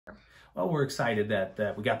Well, we're excited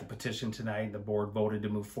that we got the petition tonight and the board voted to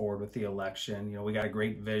move forward with the election. We got a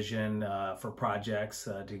great vision for projects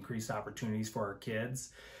to increase opportunities for our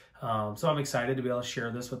kids. So I'm excited to be able to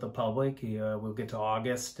share this with the public. We'll get to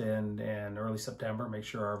August and early September, make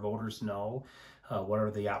sure our voters know what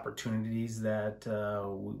are the opportunities that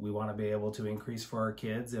we want to be able to increase for our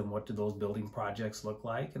kids, and what do those building projects look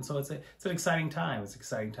like. And so it's an exciting time. It's an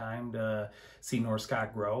exciting time to see North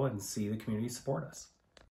Scott grow and see the community support us.